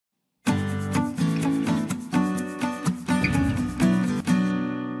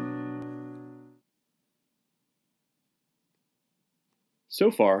So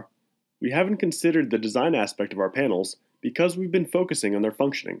far, we haven't considered the design aspect of our panels because we've been focusing on their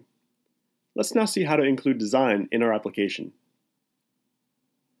functioning. Let's now see how to include design in our application.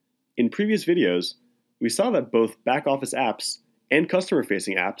 In previous videos, we saw that both back-office apps and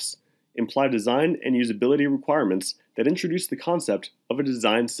customer-facing apps imply design and usability requirements that introduce the concept of a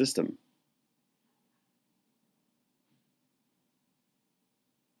design system.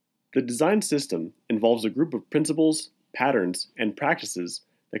 The design system involves a group of principles, patterns, and practices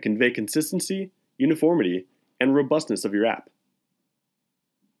that convey consistency, uniformity, and robustness of your app.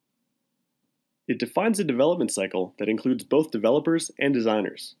 It defines a development cycle that includes both developers and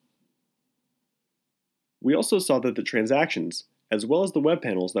designers. We also saw that the transactions, as well as the web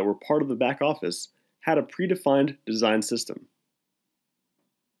panels that were part of the back office, had a predefined design system.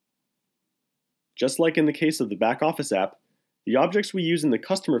 Just like in the case of the back office app, the objects we use in the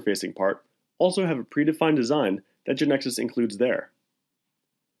customer-facing part also have a predefined design that GeneXus includes there.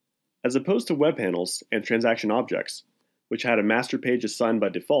 As opposed to web panels and transaction objects, which had a master page assigned by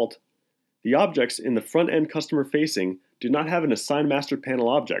default, the objects in the front-end customer-facing do not have an assigned master panel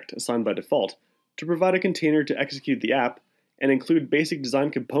object assigned by default to provide a container to execute the app and include basic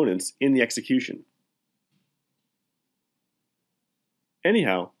design components in the execution.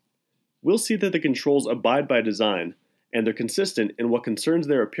 Anyhow, we'll see that the controls abide by design and they're consistent in what concerns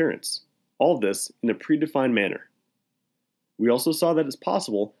their appearance, all this in a predefined manner. We also saw that it's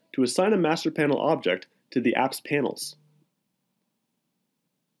possible to assign a master panel object to the app's panels.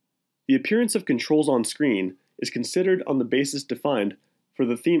 The appearance of controls on screen is considered on the basis defined for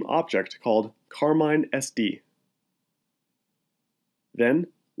the theme object called Carmine SD. Then,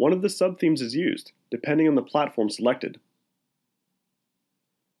 one of the subthemes is used, depending on the platform selected.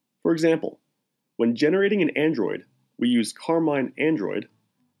 For example, when generating an Android, we use Carmine Android.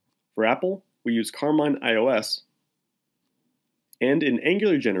 For Apple, we use Carmine iOS. And in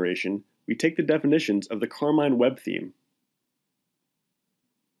Angular generation, we take the definitions of the Carmine web theme.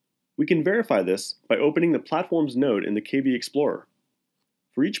 We can verify this by opening the Platforms node in the KB Explorer.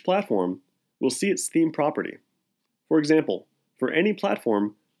 For each platform, we'll see its theme property. For example, for any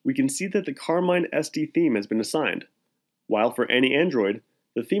platform, we can see that the Carmine SD theme has been assigned, while for any Android,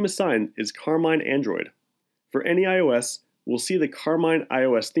 the theme assigned is Carmine Android. For any iOS, we'll see the Carmine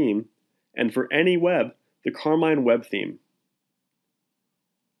iOS theme, and for any web, the Carmine web theme.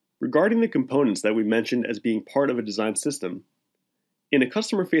 Regarding the components that we mentioned as being part of a design system, in a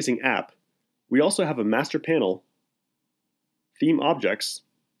customer-facing app, we also have a master panel, theme objects,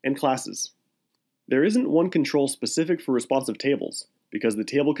 and classes. There isn't one control specific for responsive tables, because the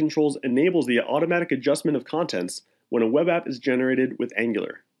table controls enables the automatic adjustment of contents when a web app is generated with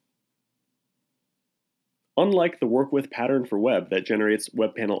Angular. Unlike the work with pattern for web that generates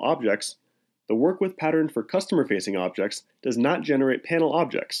web panel objects, the work with pattern for customer-facing objects does not generate panel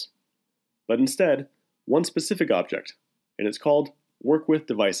objects, but instead one specific object, and it's called work with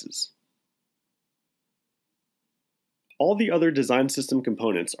devices. All the other design system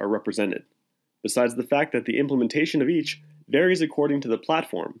components are represented, besides the fact that the implementation of each varies according to the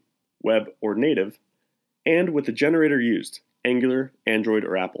platform, web or native, and with the generator used, Angular, Android,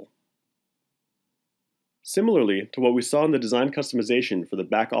 or Apple. Similarly to what we saw in the design customization for the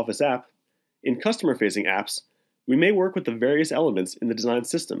back office app, in customer-facing apps, we may work with the various elements in the design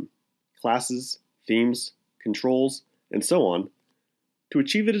system, classes, themes, controls, and so on, to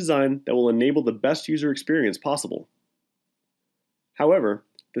achieve a design that will enable the best user experience possible. However,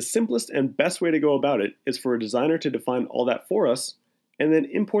 the simplest and best way to go about it is for a designer to define all that for us and then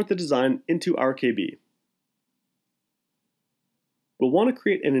import the design into our KB. We'll want to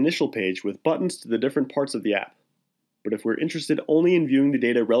create an initial page with buttons to the different parts of the app, but if we're interested only in viewing the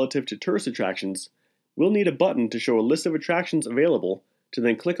data relative to tourist attractions, we'll need a button to show a list of attractions available to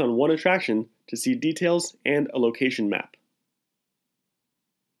then click on one attraction to see details and a location map.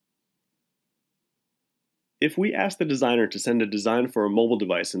 If we ask the designer to send a design for a mobile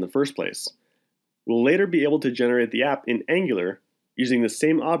device in the first place, we'll later be able to generate the app in Angular using the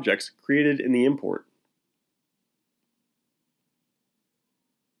same objects created in the import.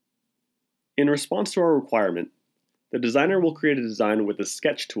 In response to our requirement, the designer will create a design with the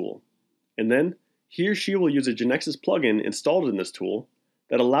Sketch tool, and then he or she will use a GeneXus plugin installed in this tool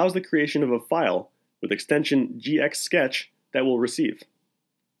that allows the creation of a file with extension gxsketch that we'll receive.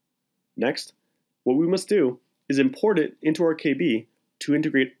 Next, what we must do is import it into our KB to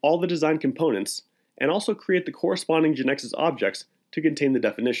integrate all the design components and also create the corresponding GeneXus objects to contain the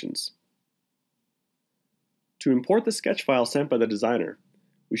definitions. To import the sketch file sent by the designer,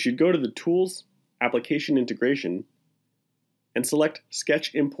 we should go to the Tools, Application Integration, and select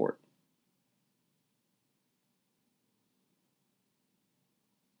Sketch Import.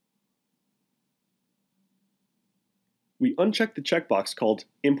 We uncheck the checkbox called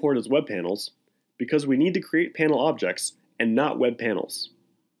Import as Web Panels because we need to create panel objects and not web panels.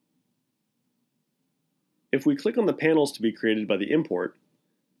 If we click on the panels to be created by the import,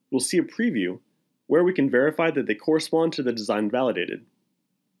 we'll see a preview where we can verify that they correspond to the design validated.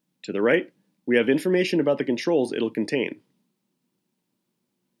 To the right, we have information about the controls it'll contain.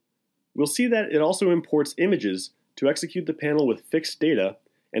 We'll see that it also imports images to execute the panel with fixed data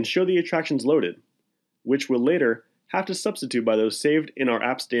and show the attractions loaded, which we'll later have to substitute by those saved in our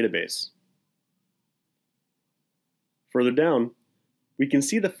apps database. Further down, we can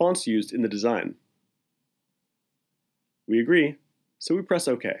see the fonts used in the design. We agree, so we press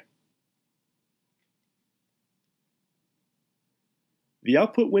OK. The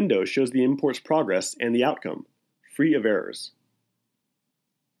output window shows the import's progress and the outcome, free of errors.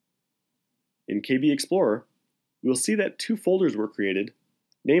 In KB Explorer, we'll see that two folders were created,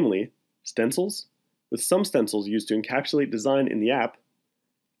 namely stencils, with some stencils used to encapsulate design in the app,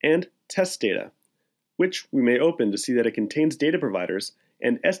 and test data, which we may open to see that it contains data providers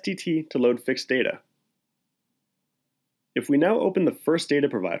and SDT to load fixed data. If we now open the first data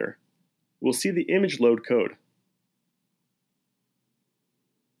provider, we'll see the image load code.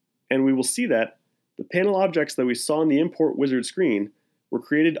 And we will see that the panel objects that we saw in the import wizard screen were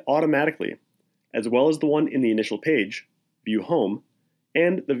created automatically, as well as the one in the initial page, View Home,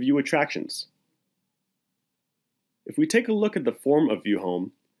 and the View Attractions. If we take a look at the form of View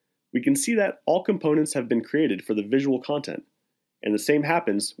Home, we can see that all components have been created for the visual content, and the same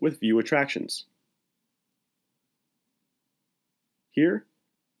happens with View Attractions. Here,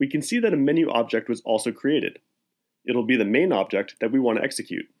 we can see that a menu object was also created. It'll be the main object that we want to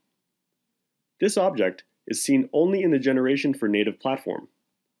execute. This object is seen only in the generation for native platform.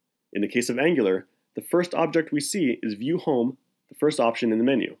 In the case of Angular, the first object we see is View Home, the first option in the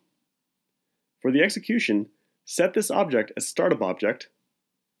menu. For the execution, set this object as startup object,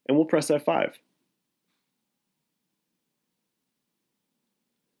 and we'll press F5.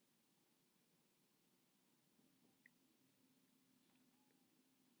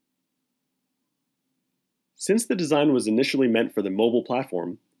 Since the design was initially meant for the mobile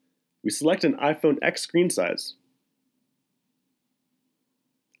platform, we select an iPhone X screen size.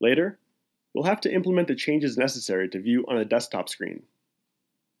 Later, we'll have to implement the changes necessary to view on a desktop screen.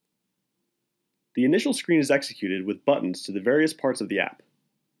 The initial screen is executed with buttons to the various parts of the app.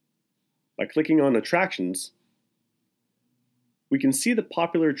 By clicking on Attractions, we can see the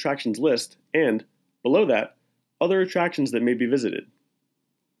popular attractions list and, below that, other attractions that may be visited.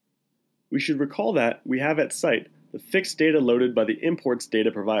 We should recall that we have at site the fixed data loaded by the import's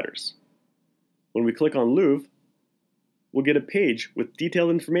data providers. When we click on Louvre, we'll get a page with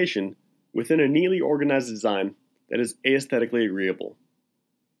detailed information within a neatly organized design that is aesthetically agreeable.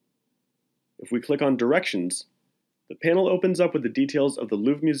 If we click on Directions, the panel opens up with the details of the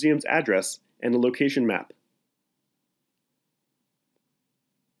Louvre Museum's address and a location map.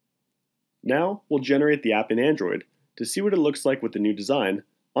 Now we'll generate the app in Android to see what it looks like with the new design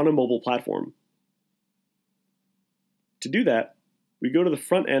on a mobile platform. To do that, we go to the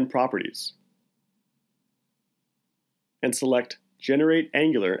front-end properties and select Generate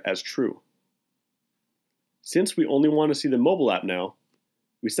Angular as True. Since we only want to see the mobile app now,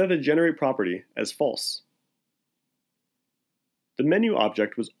 we set the Generate property as False. The menu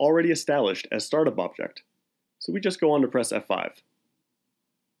object was already established as Startup object, so we just go on to press F5.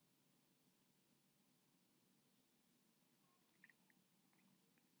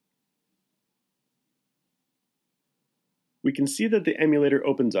 We can see that the emulator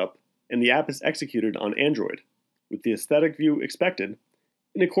opens up and the app is executed on Android, with the aesthetic view expected,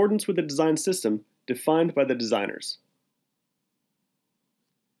 in accordance with the design system defined by the designers.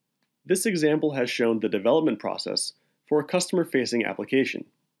 This example has shown the development process for a customer-facing application,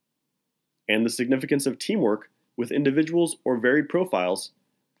 and the significance of teamwork with individuals or varied profiles,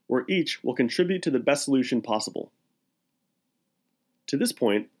 where each will contribute to the best solution possible. To this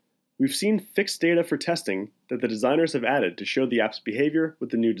point, we've seen fixed data for testing that the designers have added to show the app's behavior with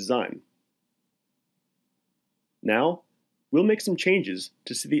the new design. Now, we'll make some changes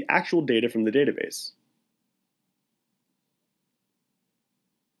to see the actual data from the database.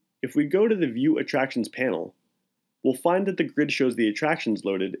 If we go to the View Attractions panel, we'll find that the grid shows the attractions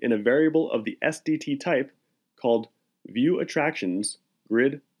loaded in a variable of the SDT type called View Attractions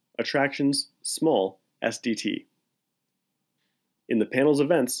Grid Attractions Small SDT. In the panel's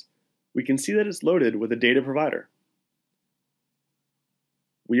events, we can see that it's loaded with a data provider.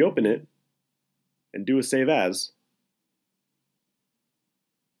 We open it and do a Save As,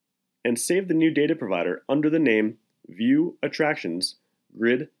 and save the new data provider under the name View Attractions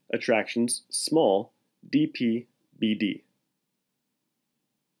Grid Attractions Small DP BD.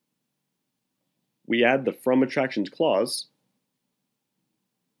 We add the From Attractions clause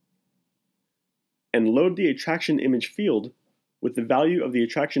and load the attraction image field with the value of the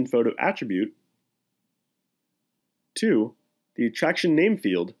attraction photo attribute to the attraction name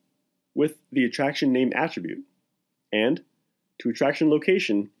field with the attraction name attribute, and to attraction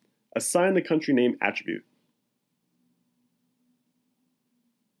location, assign the country name attribute.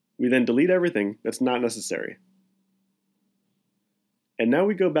 We then delete everything that's not necessary. And now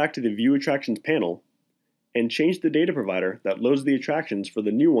we go back to the View Attractions panel and change the data provider that loads the attractions for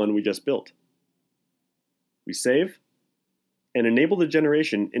the new one we just built. We save and enable the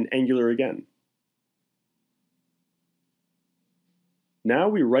generation in Angular again. Now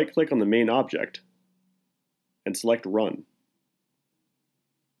we right-click on the main object and select Run.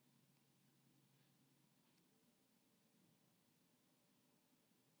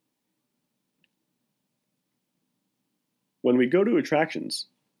 When we go to Attractions,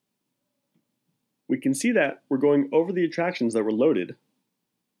 we can see that we're going over the attractions that were loaded,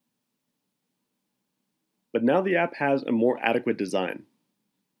 but now the app has a more adequate design.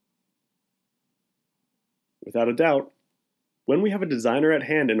 Without a doubt, when we have a designer at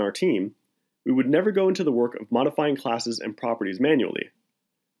hand in our team, we would never go into the work of modifying classes and properties manually,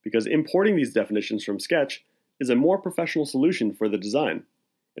 because importing these definitions from Sketch is a more professional solution for the design,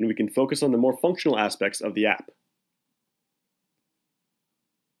 and we can focus on the more functional aspects of the app.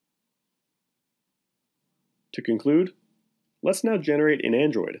 To conclude, let's now generate in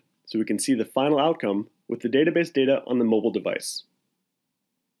Android so we can see the final outcome with the database data on the mobile device.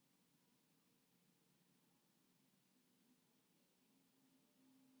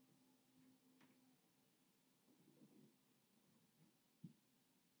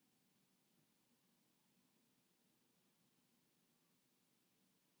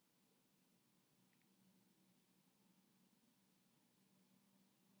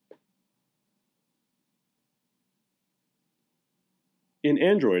 In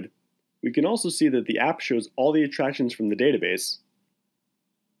Android, we can also see that the app shows all the attractions from the database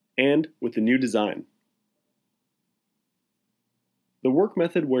and with the new design. The work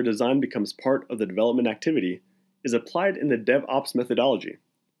method where design becomes part of the development activity is applied in the DevOps methodology,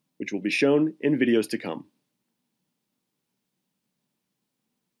 which will be shown in videos to come.